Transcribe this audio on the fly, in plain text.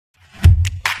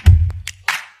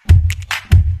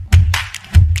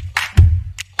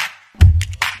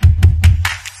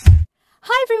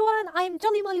I'm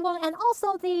J.M.Wong and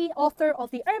also the author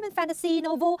of the urban fantasy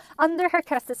novel Under Her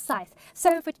Cursed Scythe.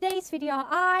 So for today's video,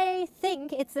 I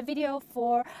think it's a video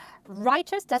for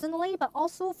writers definitely, but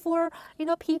also for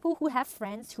people who have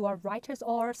friends who are writers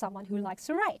or someone who likes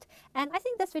to write. And I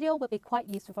think this video will be quite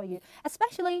useful for you,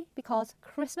 especially because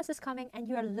Christmas is coming and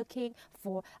you are looking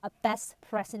for a best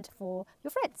present for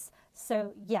your friends.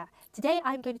 So yeah, today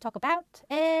I'm going to talk about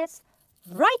is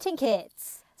writing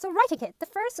kits. So writing kit, the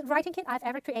first writing kit I've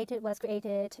ever created was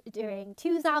created during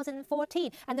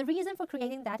 2014. And the reason for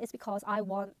creating that is because I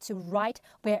want to write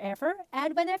wherever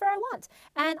and whenever I want.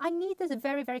 And I need this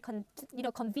very, very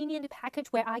convenient package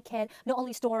where I can not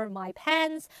only store my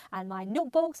pens and my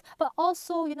notebooks, but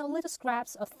also, little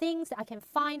scraps of things that I can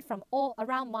find from all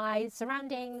around my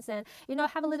surroundings and,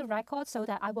 have a little record so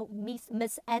that I won't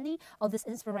miss any of these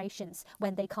inspirations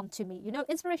when they come to me.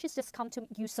 Inspirations just come to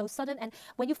you so sudden, and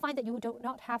when you find that you do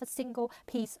not have a single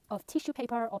piece of tissue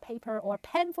paper or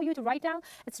pen for you to write down,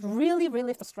 it's really,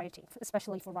 really frustrating,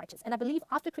 especially for writers. And I believe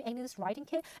after creating this writing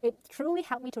kit, it truly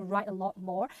helped me to write a lot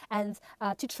more and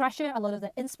to treasure a lot of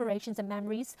the inspirations and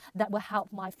memories that will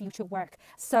help my future work.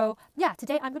 So yeah,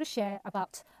 today I'm going to share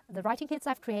about the writing kits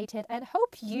I've created and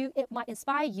hope it might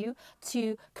inspire you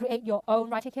to create your own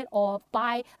writing kit or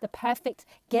buy the perfect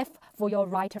gift for your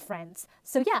writer friends.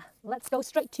 So yeah, let's go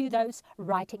straight to those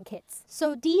writing kits.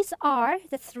 So these are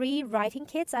the 3 writing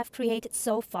kits I've created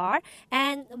so far,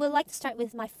 and we'd like to start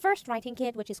with my first writing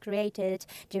kit, which is created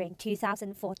during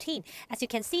 2014. As you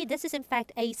can see, this is in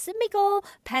fact a Smiggle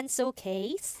pencil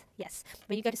case. Yes,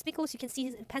 when you go to Smiggles, you can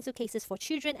see pencil cases for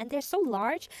children, and they're so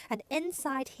large. And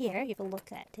inside here, if you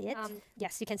look at it,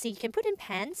 yes, you can see you can put in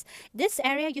pens. This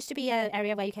area used to be an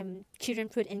area where children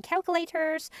put in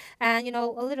calculators and a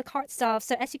little card stuff.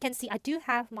 So as you can see, I do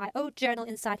have my old journal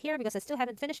inside here because I still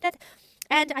haven't finished it,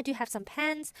 and I do have some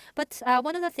pens. But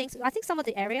one of the things, I think some of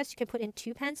the areas you can put in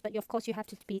 2 pens, but of course you have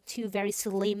to be 2 very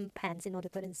slim pens in order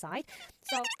to put inside.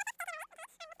 So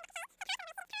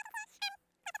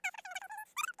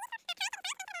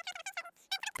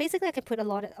basically, I can put a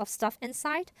lot of stuff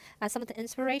inside, some of the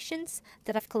inspirations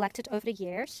that I've collected over the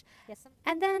years. Yes.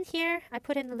 And then here, I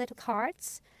put in the little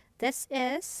cards. This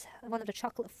is one of the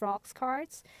Chocolate Frogs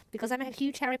cards, because I'm a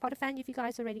huge Harry Potter fan, if you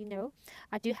guys already know.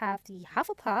 I do have the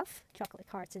Hufflepuff chocolate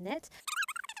cards in it.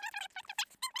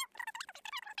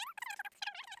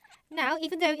 Now,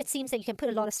 even though it seems that you can put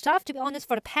a lot of stuff, to be honest,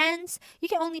 for the pens, you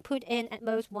can only put in at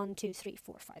most 1, 2, 3,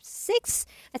 4, 5, 6.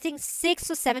 I think 6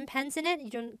 or 7 pens in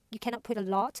it. You cannot put a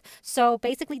lot. So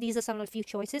basically, these are some of the few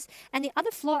choices. And the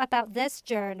other flaw about this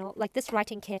journal, like this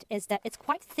writing kit, is that it's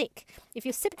quite thick. If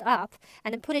you zip it up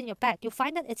and then put it in your bag, you'll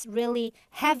find that it's really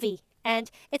heavy.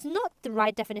 And it's not the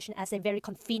right definition as a very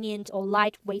convenient or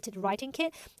light-weighted writing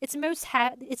kit. It's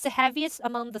the heaviest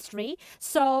among the 3.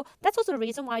 So that's also the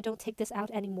reason why I don't take this out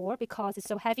anymore, because it's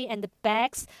so heavy, and the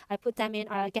bags I put them in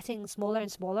are getting smaller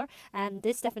and smaller, and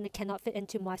this definitely cannot fit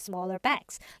into my smaller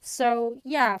bags. So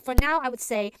yeah, for now I would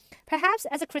say perhaps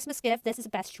as a Christmas gift, this is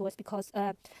the best choice, because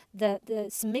the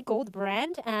Smiggle, the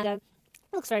brand, and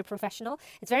looks very professional.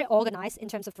 It's very organized in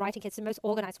terms of writing. It's the most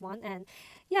organized one, and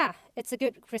yeah, it's a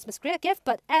good Christmas gift.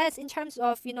 But as in terms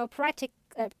of being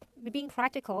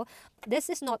practical, this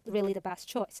is not really the best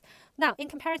choice. Now, in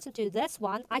comparison to this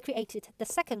one, I created the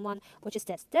second one, which is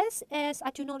this. This is,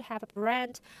 I do not have a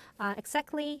brand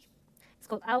exactly. It's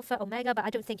called Alpha Omega, but I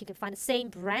don't think you can find the same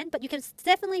brand. But you can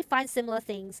definitely find similar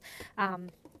things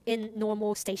in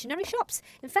normal stationery shops.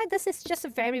 In fact, this is just a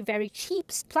very, very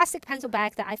cheap plastic pencil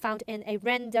bag that I found in a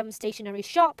random stationery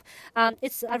shop.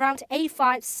 It's around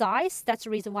A5 size. That's the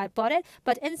reason why I bought it.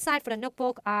 But inside for the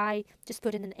notebook, I just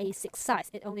put in an A6 size.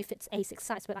 It only fits A6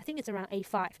 size, but I think it's around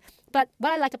A5. But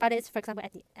what I like about it is, for example,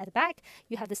 at the back,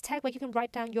 you have this tag where you can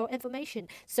write down your information.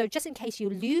 So just in case you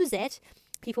lose it,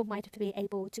 people might be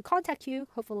able to contact you.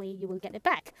 Hopefully, you will get it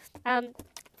back.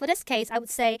 For this case, I would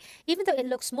say, even though it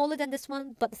looks smaller than this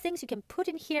one, but the things you can put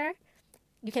in here,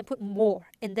 you can put more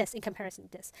in this in comparison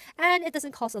to this. And it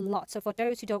doesn't cost a lot. So for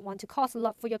those who don't want to cost a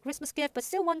lot for your Christmas gift, but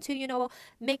still want to,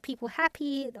 make people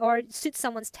happy or suit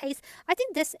someone's taste, I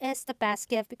think this is the best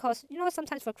gift, because,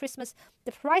 sometimes for Christmas,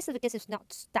 the price of the gift is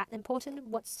not that important.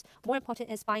 What's more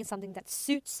important is buying something that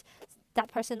suits that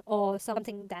person or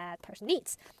something that person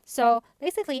needs. So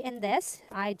basically in this,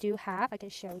 I can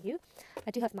show you,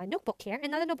 I do have my notebook here,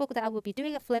 another notebook that I will be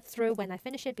doing a flip through when I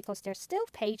finish it, because there's still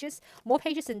more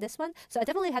pages in this one. So I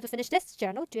definitely have to finish this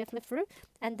journal, do a flip through,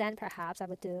 and then perhaps I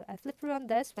would do a flip through on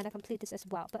this when I complete this as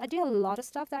well. But I do a lot of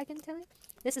stuff that I can tell you.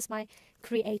 This is my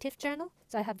creative journal.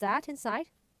 So I have that inside,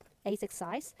 A6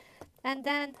 size. And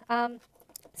then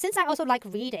Since I also like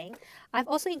reading, I've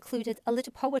also included a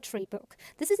little poetry book.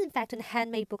 This is in fact a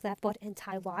handmade book that I bought in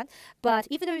Taiwan, but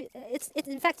even though it's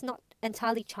in fact not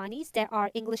entirely Chinese, there are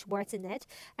English words in it,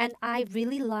 and I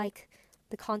really like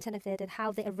the content of it and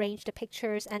how they arrange the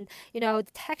pictures and the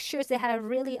textures. They have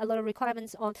really a lot of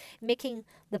requirements on making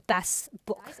the best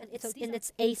book, and it's in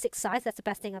its A6 size. That's the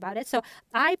best thing about it. So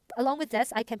along with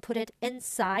this, I can put it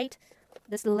inside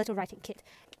this little writing kit.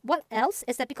 What else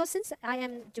is that, because since I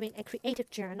am doing a creative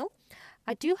journal,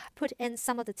 I do put in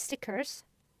some of the stickers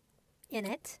in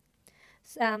it,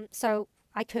 so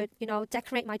I could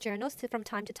decorate my journals from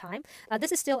time to time.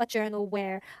 This is still a journal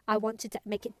where I want to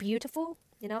make it beautiful.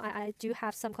 I do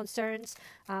have some concerns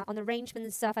on arrangement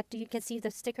and stuff. You can see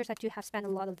the stickers. I do have spent a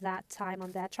lot of that time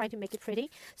on that, trying to make it pretty.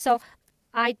 So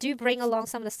I do bring along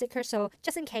some of the stickers, so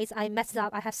just in case I mess it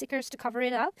up, I have stickers to cover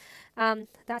it up.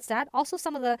 That's that. Also,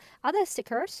 some of the other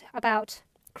stickers about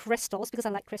crystals, because I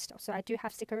like crystals. So I do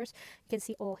have stickers. You can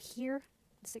see all here,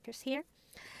 the stickers here.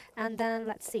 And then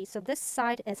let's see. So this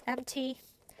side is empty.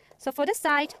 So for this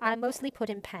side, I mostly put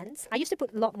in pens. I used to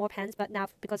put a lot more pens, but now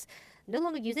because I'm no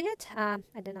longer using it, I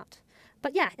did not.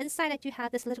 But yeah, inside I do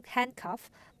have this little hand cuff.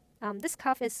 This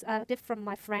cuff is a gift from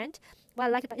my friend. What I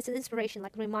like about it, it's an inspiration,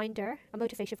 like a reminder, a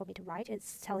motivation for me to write.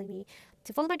 It's telling me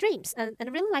to follow my dreams, and I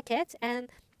really like it. And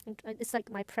it's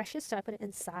like my precious, so I put it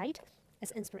inside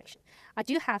as inspiration. I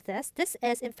do have this. This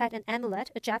is in fact an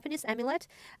amulet, a Japanese amulet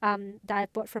that I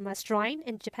bought from a shrine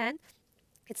in Japan.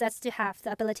 It says to have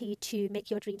the ability to make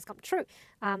your dreams come true.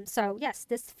 So yes,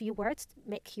 these few words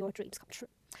make your dreams come true.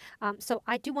 So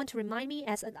I do want to remind me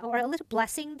or a little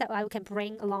blessing that I can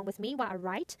bring along with me while I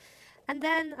write. And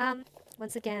then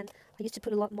once again, I used to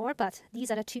put a lot more, but these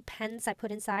are the 2 pens I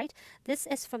put inside. This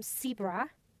is from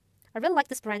Zebra. I really like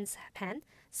this brand's pen.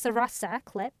 Sarasa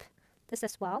clip. This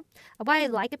as well. What I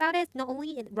like about it, not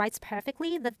only it writes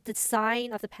perfectly, the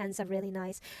design of the pens are really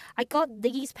nice. I got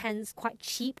these pens quite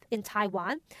cheap in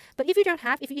Taiwan, but if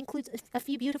you include a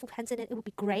few beautiful pens in it, it would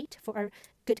be great for a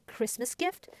good Christmas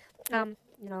gift.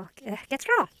 Get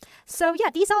raw. So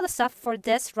yeah, these are the stuff for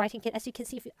this writing kit. As you can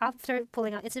see, after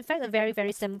pulling out, it's in fact a very,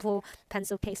 very simple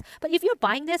pencil case. But if you're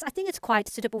buying this, I think it's quite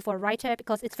suitable for a writer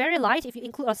because it's very light. If you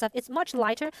include all stuff, it's much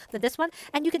lighter than this one.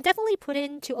 And you can definitely put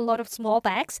into a lot of small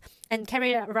bags and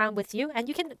carry it around with you. And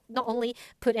you can not only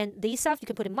put in these stuff, you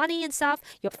can put in money and stuff,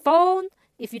 your phone,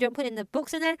 if you don't put in the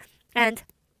books in it. And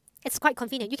it's quite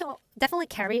convenient. You can definitely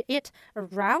carry it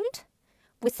around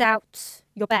without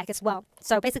your bag as well.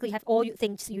 So basically you have all your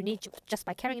things you need just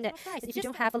by carrying it. Right. If you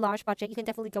don't have a large budget, you can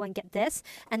definitely go and get this,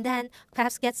 and then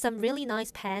perhaps get some really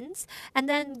nice pens, and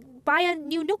then buy a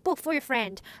new notebook for your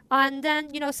friend, and then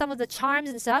some of the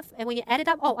charms and stuff. And when you add it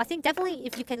up, I think definitely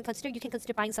if you can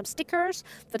consider buying some stickers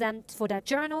for them for that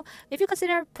journal. If you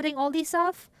consider putting all these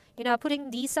stuff,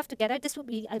 putting these stuff together, this would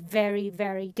be a very,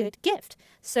 very good gift.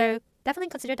 So definitely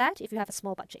consider that if you have a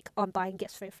small budget on buying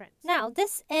gifts for your friends. Now,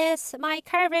 this is my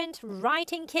current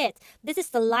writing kit. This is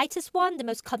the lightest one, the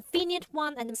most convenient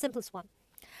one, and the simplest one.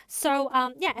 So,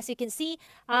 yeah, as you can see,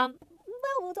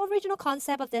 well, the original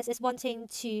concept of this is wanting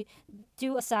to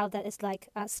do a style that is like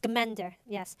Scamander.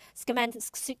 Yes,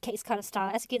 Scamander's suitcase kind of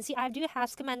style. As you can see, I do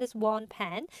have Scamander's wand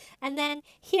pen. And then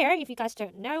here, if you guys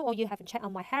don't know or you haven't checked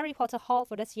on my Harry Potter haul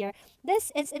for this year,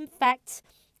 this is in fact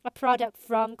a product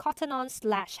from Cotton On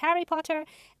 / Harry Potter.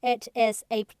 It is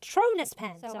a Patronus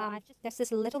pen. So there's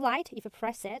this little light. If you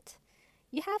press it,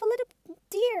 you have a little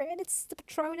deer, and it's the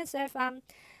Patronus of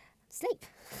Snape.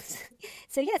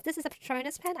 So yes, this is a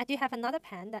Patronus pen. I do have another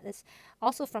pen that is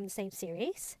also from the same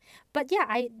series. But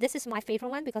yeah, this is my favorite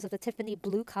one because of the Tiffany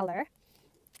blue color.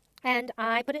 And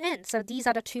I put it in. So these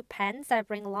are the 2 pens that I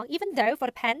bring along. Even though for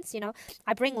the pens,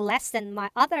 I bring less than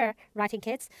my other writing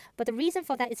kits. But the reason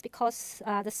for that is because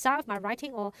the style of my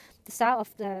writing or the style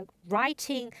of the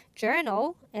writing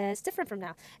journal is different from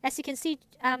now. As you can see,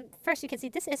 first you can see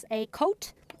this is a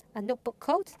coat, a notebook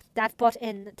coat that I've bought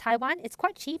in Taiwan. It's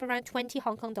quite cheap, around 20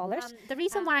 Hong Kong dollars. The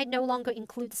reason why I no longer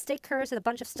include stickers and a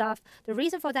bunch of stuff, the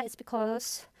reason for that is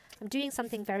because I'm doing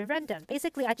something very random.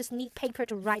 Basically, I just need paper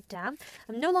to write down.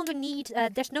 I no longer need,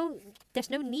 there's no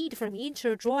need for me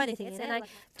to draw anything in, and I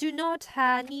do not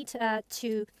need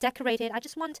to decorate it. I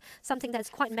just want something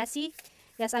that's quite messy.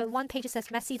 Yes, I want pages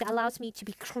that's messy, that allows me to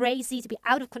be crazy, to be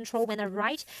out of control when I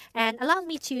write, and allow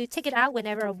me to take it out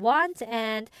whenever I want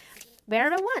and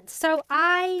wherever I want. So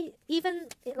it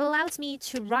allows me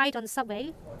to ride on the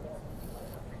subway.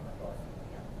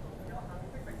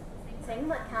 請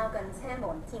勿靠近車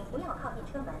門，請不要靠近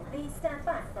車門。Please stand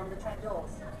back from the train doors.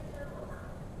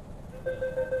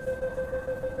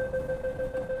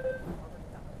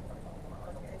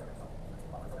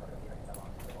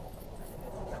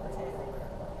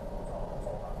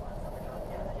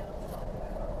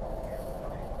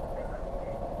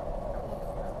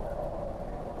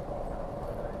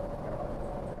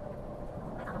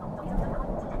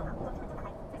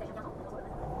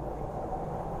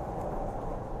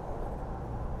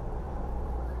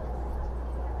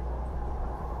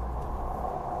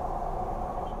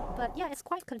 but yeah, it's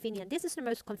quite convenient. This is the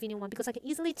most convenient one because I can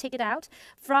easily take it out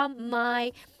from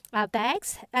my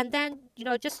bags, and then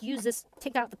just use this,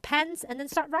 take out the pens, and then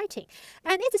start writing.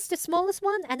 And it is the smallest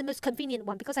one and the most convenient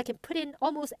one because I can put in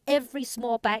almost every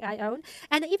small bag I own.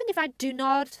 And even if I do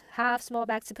not have small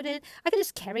bags to put in, I can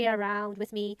just carry it around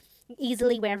with me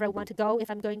easily wherever I want to go. If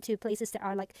I'm going to places that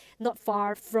are like not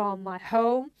far from my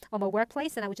home or my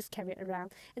workplace, then I would just carry it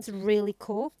around. It's really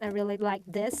cool. I really like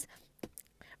this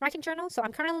writing journal. So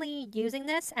I'm currently using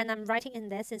this and I'm writing in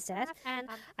this instead. And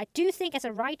I do think as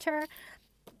a writer,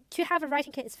 to have a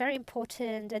writing kit is very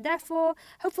important, and therefore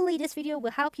hopefully this video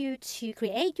will help you to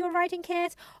create your writing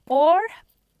kit or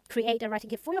create a writing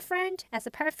kit for your friend as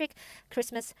a perfect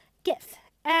Christmas gift.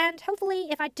 And hopefully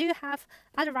if I do have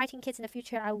other writing kits in the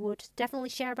future, I would definitely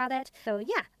share about it. So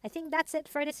yeah, I think that's it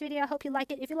for this video. I hope you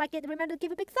like it. If you like it, remember to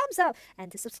give a big thumbs up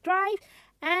and to subscribe.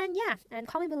 And yeah, and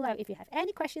comment below if you have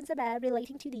any questions about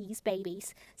relating to these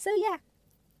babies. So yeah,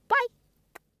 bye!